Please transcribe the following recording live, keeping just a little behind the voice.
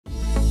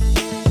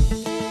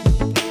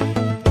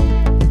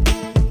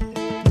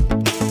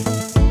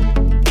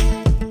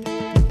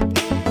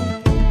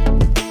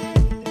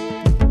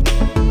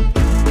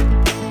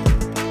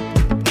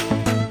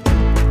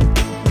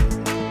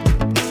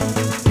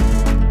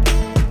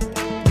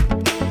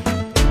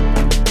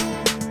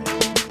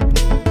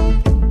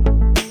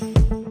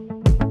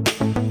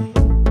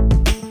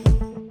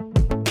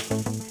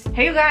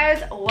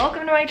guys,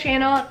 welcome to my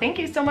channel. Thank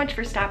you so much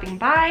for stopping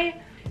by.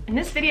 In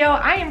this video,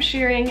 I am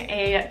sharing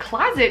a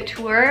closet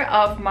tour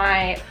of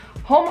my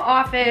home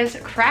office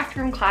craft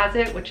room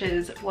closet, which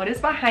is what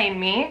is behind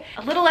me.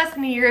 A little less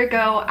than a year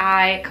ago,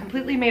 I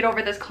completely made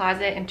over this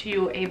closet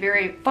into a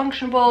very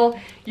functional,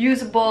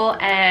 usable,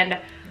 and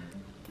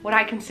what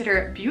I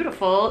consider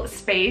beautiful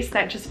space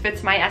that just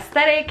fits my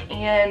aesthetic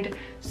and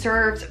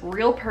serves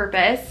real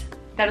purpose.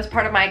 That is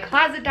part of my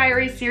closet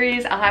diary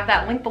series. I'll have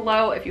that link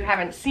below if you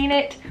haven't seen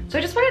it. So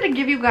I just wanted to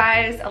give you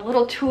guys a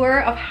little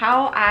tour of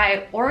how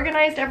I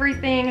organized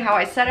everything, how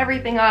I set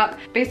everything up,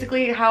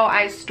 basically how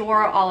I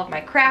store all of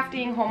my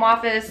crafting, home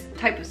office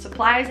type of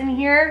supplies in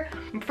here.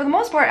 For the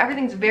most part,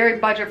 everything's very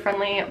budget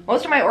friendly.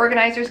 Most of my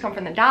organizers come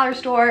from the dollar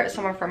store,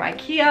 some are from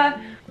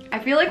Ikea. I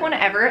feel like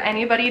whenever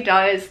anybody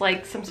does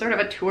like some sort of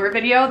a tour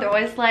video, they're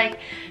always like,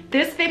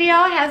 this video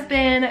has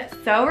been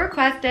so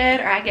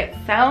requested, or I get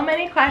so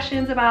many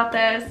questions about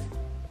this.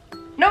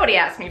 Nobody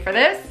asked me for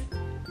this.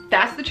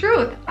 That's the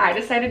truth. I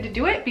decided to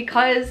do it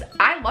because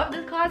I love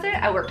this closet.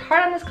 I worked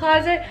hard on this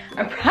closet.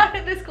 I'm proud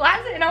of this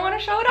closet and I want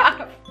to show it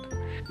off.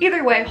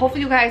 Either way,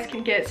 hopefully you guys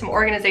can get some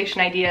organization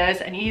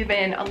ideas and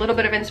even a little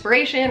bit of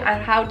inspiration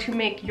on how to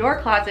make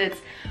your closets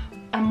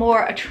a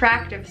more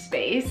attractive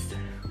space.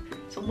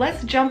 So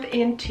let's jump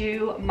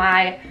into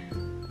my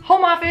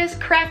home office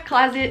craft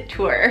closet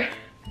tour.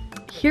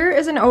 Here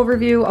is an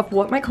overview of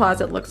what my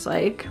closet looks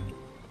like.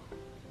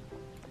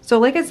 So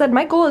like I said,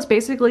 my goal is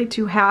basically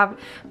to have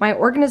my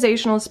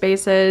organizational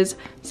spaces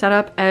set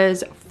up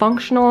as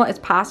functional as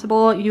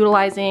possible,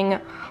 utilizing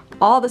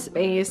all the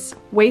space,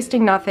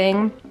 wasting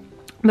nothing,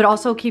 but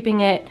also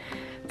keeping it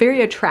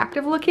very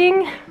attractive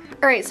looking.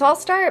 All right, so I'll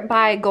start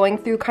by going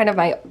through kind of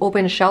my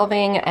open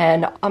shelving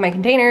and all my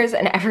containers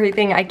and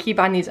everything I keep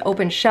on these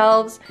open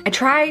shelves. I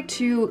try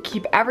to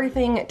keep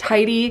everything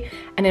tidy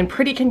and in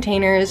pretty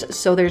containers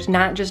so there's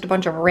not just a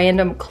bunch of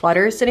random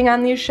clutter sitting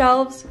on these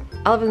shelves.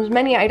 I'll have as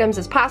many items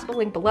as possible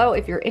linked below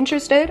if you're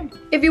interested.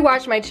 If you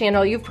watch my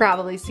channel, you've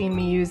probably seen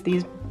me use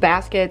these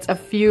baskets a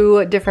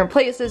few different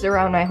places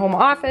around my home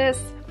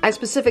office. I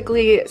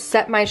specifically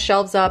set my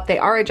shelves up. They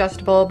are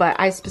adjustable, but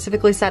I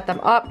specifically set them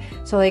up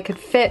so they could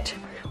fit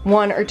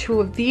one or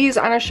two of these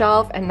on a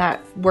shelf, and that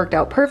worked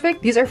out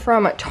perfect. These are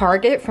from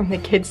Target, from the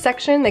kids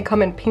section. They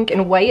come in pink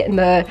and white, and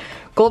the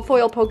gold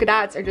foil polka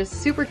dots are just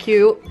super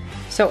cute.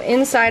 So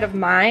inside of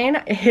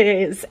mine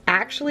is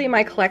actually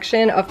my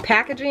collection of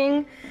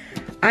packaging.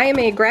 I am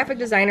a graphic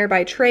designer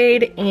by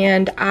trade,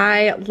 and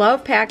I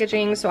love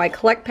packaging, so I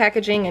collect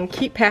packaging and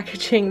keep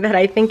packaging that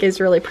I think is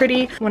really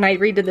pretty. When I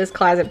redid this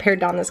closet, pared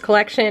down this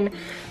collection,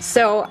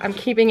 so I'm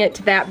keeping it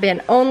to that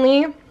bin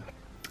only.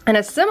 On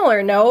a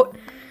similar note,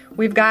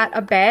 we've got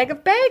a bag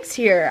of bags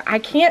here. I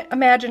can't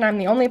imagine I'm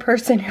the only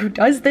person who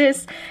does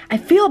this. I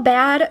feel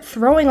bad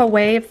throwing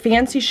away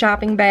fancy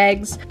shopping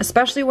bags,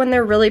 especially when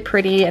they're really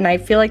pretty and I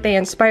feel like they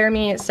inspire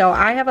me. So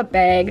I have a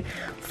bag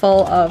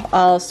full of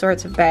all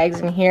sorts of bags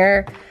in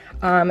here.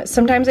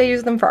 Sometimes I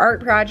use them for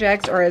art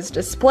projects or as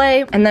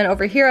display. And then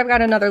over here I've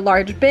got another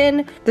large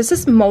bin. This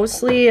is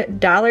mostly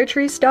Dollar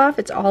Tree stuff.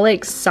 It's all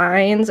like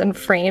signs and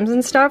frames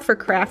and stuff for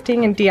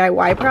crafting and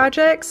DIY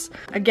projects.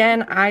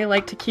 Again, I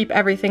like to keep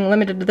everything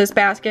limited to this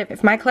basket.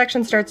 If my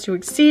collection starts to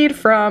exceed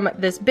from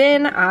this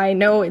bin, I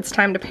know it's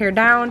time to pare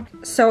down.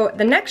 So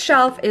the next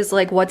shelf is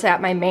like what's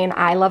at my main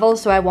eye level.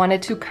 So I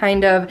wanted to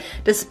kind of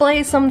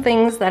display some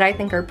things that I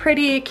think are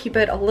pretty, keep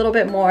it a little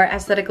bit more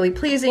aesthetically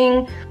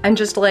pleasing, and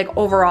just like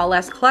overall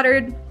less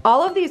cluttered.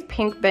 All of these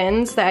pink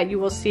bins that you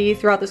will see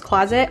throughout this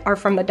closet are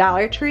from the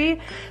Dollar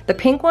Tree. The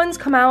pink ones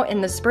come out in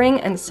the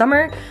spring and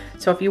summer.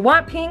 So if you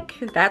want pink,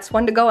 that's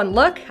one to go and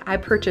look. I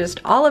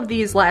purchased all of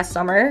these last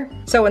summer.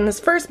 So in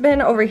this first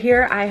bin over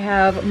here, I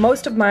have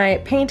most of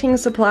my painting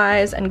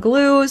supplies and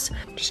glues,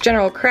 just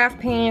general craft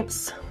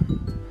paints.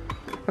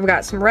 I've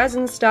got some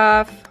resin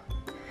stuff,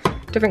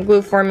 different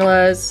glue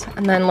formulas,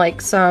 and then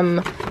like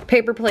some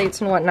paper plates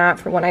and whatnot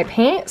for when I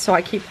paint. So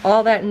I keep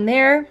all that in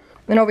there.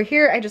 Then over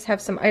here, I just have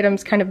some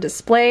items kind of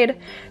displayed.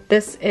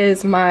 This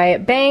is my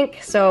bank,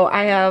 so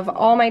I have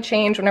all my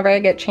change. Whenever I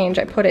get change,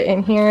 I put it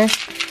in here.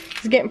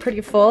 It's getting pretty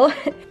full.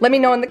 Let me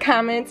know in the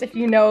comments if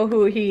you know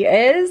who he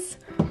is.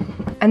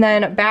 And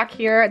then back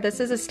here, this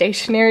is a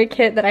stationery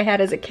kit that I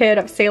had as a kid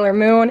of Sailor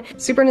Moon.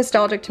 Super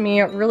nostalgic to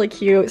me, really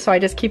cute, so I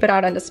just keep it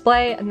out on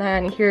display. And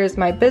then here's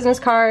my business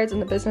cards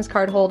and the business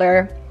card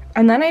holder.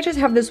 And then I just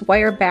have this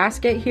wire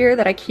basket here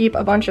that I keep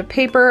a bunch of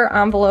paper,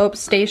 envelopes,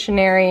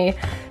 stationery,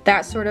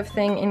 that sort of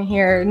thing in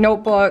here.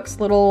 Notebooks,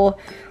 little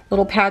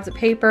pads of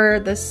paper.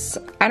 This,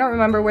 I don't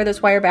remember where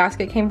this wire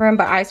basket came from,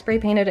 but I spray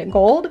painted it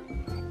gold.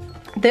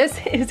 This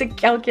is a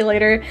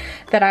calculator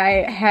that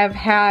I have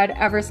had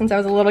ever since I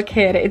was a little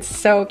kid. It's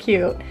so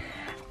cute.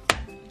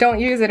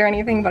 Don't use it or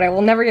anything, but I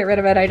will never get rid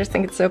of it. I just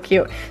think it's so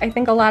cute. I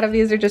think a lot of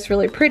these are just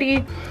really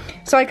pretty,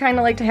 so I kind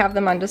of like to have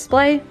them on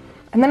display.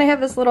 And then I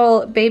have this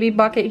little baby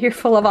bucket here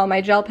full of all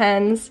my gel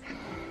pens.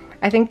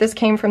 I think this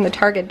came from the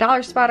Target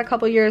Dollar Spot a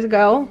couple years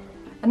ago.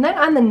 And then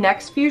on the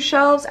next few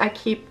shelves, I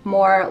keep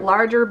more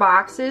larger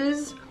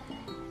boxes.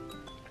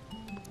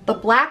 The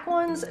black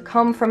ones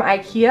come from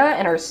Ikea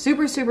and are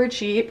super, super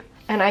cheap.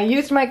 And I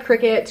used my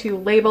Cricut to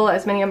label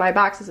as many of my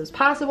boxes as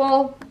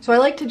possible. So I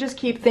like to just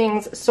keep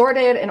things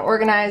sorted and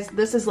organized.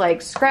 This is like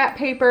scrap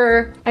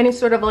paper, any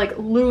sort of like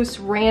loose,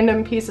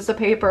 random pieces of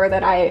paper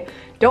that I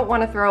don't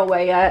want to throw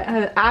away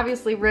yet.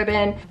 Obviously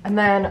ribbon. And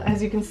then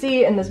as you can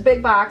see in this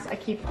big box, I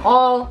keep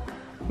all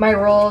my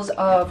rolls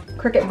of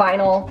Cricut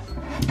vinyl.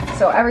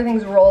 So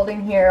everything's rolled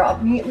in here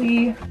up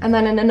neatly. And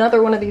then in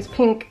another one of these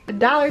pink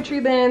Dollar Tree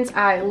bins,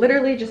 I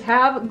literally just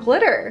have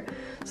glitter.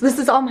 So this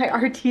is all my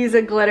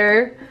Arteza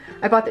glitter.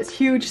 I bought this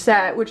huge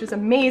set, which is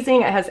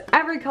amazing. It has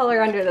every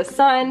color under the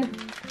sun.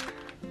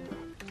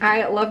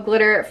 I love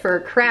glitter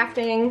for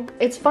crafting.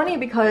 It's funny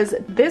because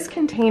this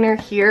container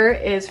here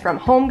is from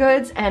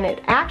HomeGoods, and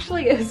it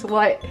actually is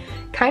what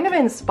kind of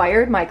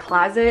inspired my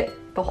closet,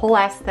 the whole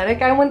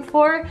aesthetic I went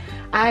for.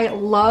 I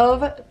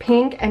love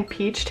pink and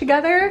peach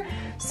together.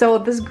 So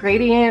this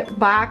gradient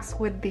box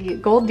with the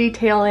gold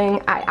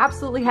detailing, I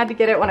absolutely had to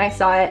get it when I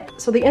saw it.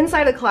 So the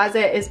inside of the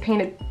closet is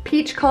painted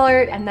peach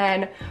colored, and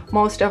then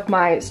most of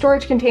my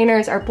storage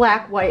containers are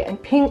black, white,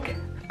 and pink.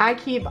 I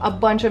keep a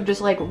bunch of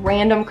just like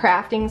random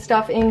crafting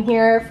stuff in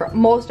here.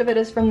 Most of it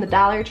is from the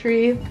Dollar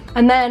Tree.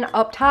 And then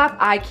up top,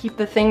 I keep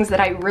the things that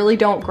I really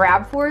don't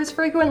grab for as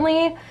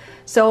frequently.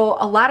 So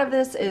a lot of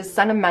this is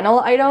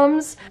sentimental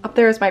items. Up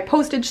there is my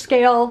postage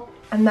scale.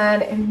 And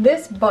then in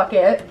this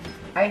bucket,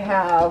 I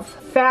have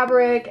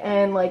fabric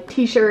and like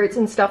t-shirts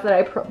and stuff that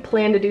I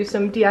plan to do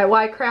some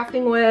DIY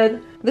crafting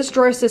with. This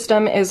drawer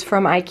system is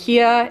from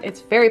Ikea.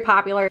 It's very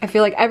popular. I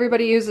feel like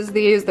everybody uses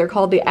these. They're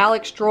called the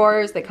Alex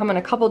drawers. They come in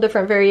a couple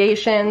different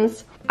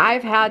variations.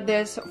 I've had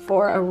this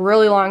for a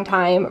really long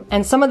time,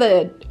 and some of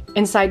the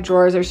inside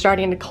drawers are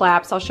starting to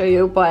collapse. I'll show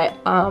you, but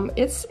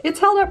it's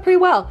held up pretty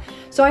well.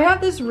 So I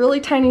have this really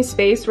tiny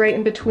space right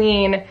in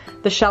between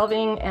the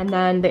shelving and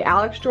then the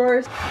Alex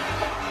drawers.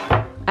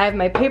 I have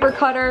my paper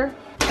cutter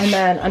and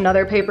then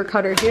another paper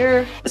cutter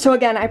here. So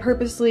again, I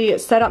purposely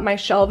set up my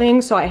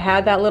shelving so I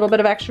had that little bit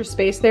of extra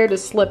space there to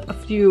slip a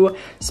few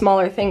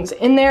smaller things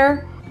in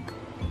there.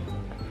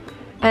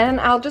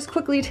 And I'll just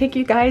quickly take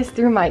you guys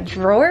through my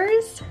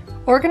drawers.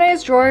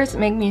 Organized drawers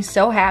make me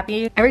so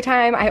happy. Every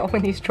time I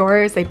open these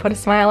drawers, they put a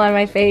smile on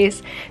my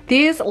face.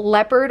 These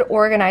leopard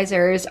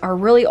organizers are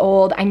really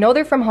old. I know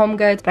they're from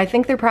HomeGoods, but I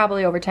think they're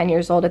probably over 10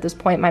 years old at this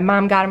point. My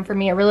mom got them for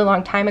me a really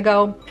long time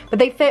ago, but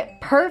they fit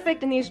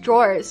perfect in these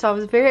drawers, so I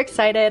was very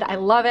excited. I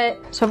love it.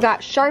 So I've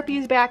got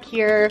Sharpies back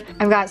here.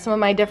 I've got some of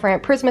my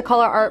different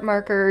Prismacolor art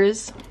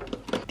markers.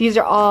 These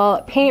are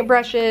all paint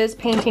brushes,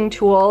 painting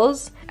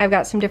tools. I've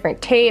got some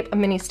different tape, a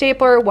mini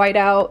stapler,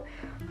 whiteout,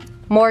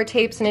 more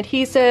tapes and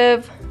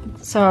adhesive,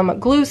 some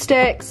glue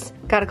sticks,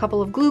 got a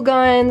couple of glue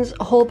guns,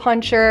 a hole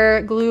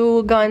puncher,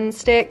 glue gun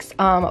sticks,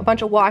 a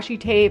bunch of washi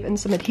tape and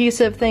some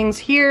adhesive things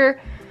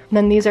here. And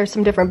then these are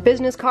some different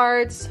business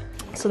cards.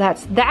 So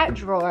that's that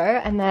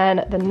drawer. And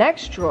then the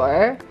next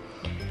drawer,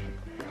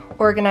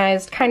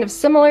 organized kind of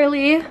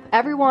similarly.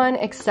 Everyone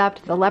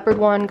except the leopard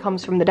one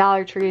comes from the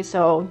Dollar Tree,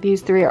 so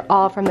these three are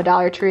all from the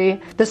Dollar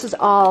Tree. This is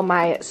all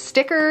my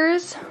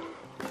stickers.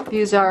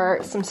 These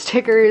are some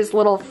stickers,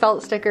 little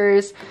felt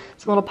stickers,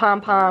 some little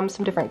pom-poms,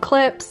 some different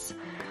clips.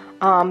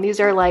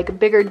 These are like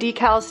bigger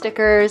decal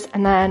stickers,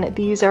 and then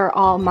these are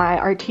all my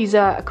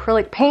Arteza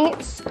acrylic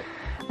paints.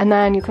 And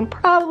then you can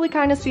probably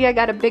kind of see I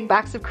got a big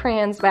box of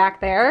crayons back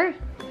there.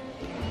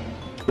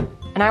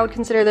 And I would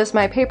consider this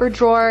my paper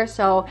drawer,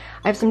 so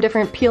I have some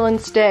different peel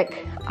and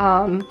stick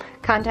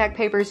contact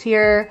papers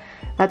here.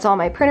 That's all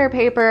my printer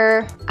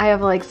paper. I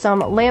have like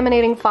some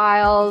laminating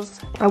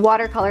files, my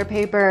watercolor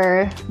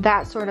paper,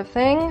 that sort of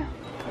thing.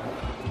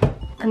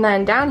 And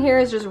then down here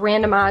is just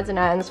random odds and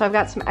ends. So I've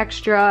got some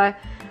extra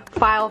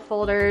file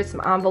folders,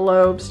 some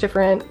envelopes,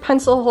 different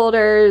pencil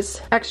holders,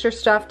 extra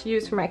stuff to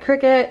use for my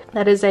Cricut.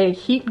 That is a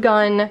heat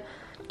gun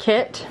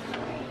kit.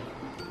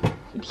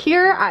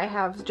 Here I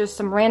have just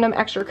some random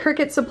extra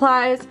Cricut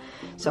supplies.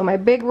 So my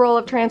big roll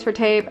of transfer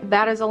tape,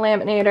 that is a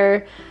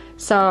laminator.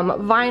 Some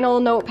vinyl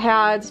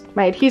notepads,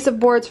 my adhesive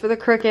boards for the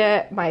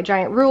Cricut, my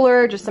giant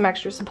ruler, just some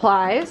extra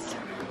supplies.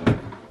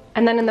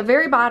 And then in the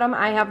very bottom,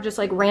 I have just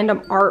like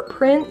random art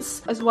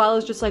prints, as well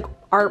as just like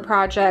art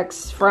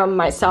projects from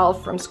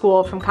myself, from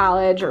school, from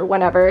college, or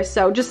whatever.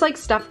 So just like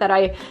stuff that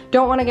I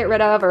don't want to get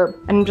rid of, or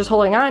I'm just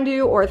holding on to,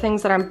 or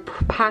things that I'm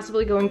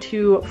possibly going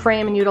to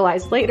frame and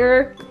utilize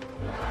later.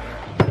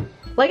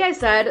 Like I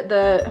said,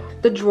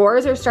 the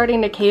drawers are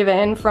starting to cave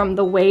in from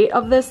the weight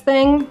of this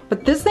thing,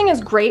 but this thing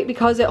is great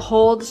because it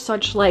holds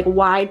such like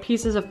wide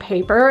pieces of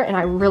paper, and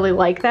I really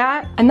like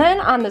that. And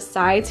then on the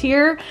sides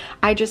here,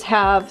 I just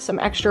have some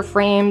extra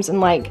frames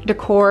and like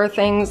decor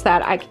things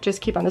that I could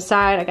just keep on the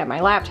side. I got my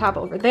laptop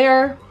over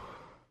there.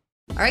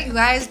 All right, you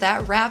guys,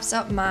 that wraps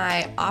up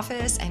my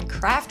office and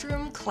craft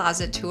room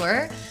closet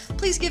tour.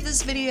 Please give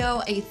this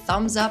video a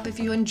thumbs up if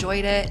you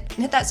enjoyed it, and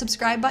hit that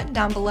subscribe button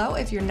down below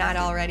if you're not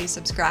already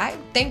subscribed.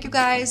 Thank you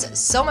guys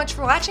so much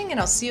for watching, and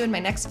I'll see you in my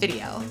next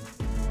video.